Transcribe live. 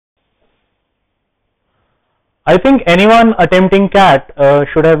I think anyone attempting CAT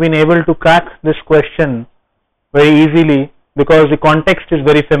should have been able to crack this question very easily because the context is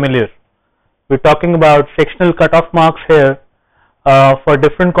very familiar. We're talking about sectional cutoff marks here for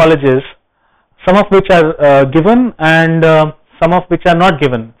different colleges, some of which are given and some of which are not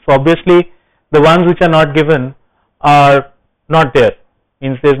given. So obviously the ones which are not given are not there,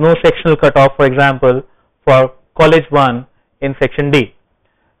 means there is no sectional cutoff, for example, for college 1 in section D.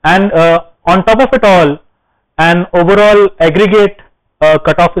 And on top of it all, an overall aggregate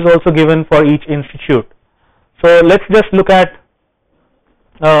cutoff is also given for each institute. So let's just look at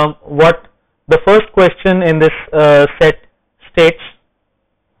what the first question in this set states.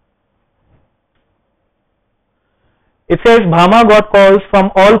 It says Bhama got calls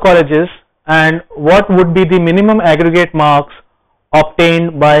from all colleges, and what would be the minimum aggregate marks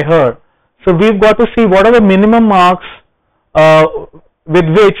obtained by her? So we've got to see what are the minimum marks with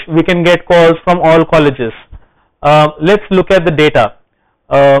which we can get calls from all colleges. Let's look at the data.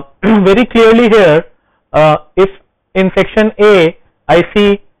 Very clearly here, if in section A I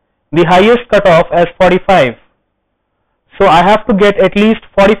see the highest cutoff as 45, so I have to get at least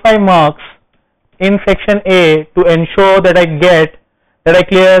 45 marks in section A to ensure that I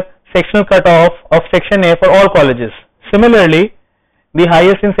clear sectional cutoff of section A for all colleges. Similarly, the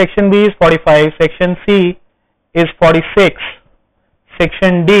highest in section B is 45, section C is 46,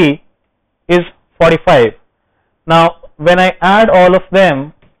 section D is 45. Now when I add all of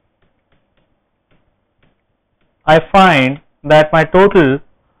them, I find that my total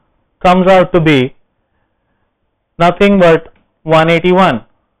comes out to be nothing but 181,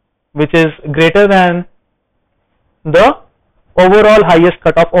 which is greater than the overall highest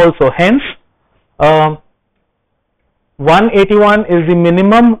cutoff also. Hence 181 is the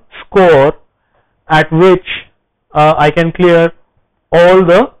minimum score at which I can clear all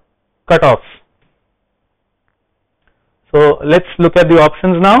the cutoffs. So let's look at the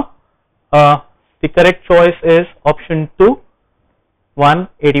options now. The correct choice is option 2,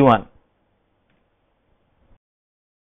 181.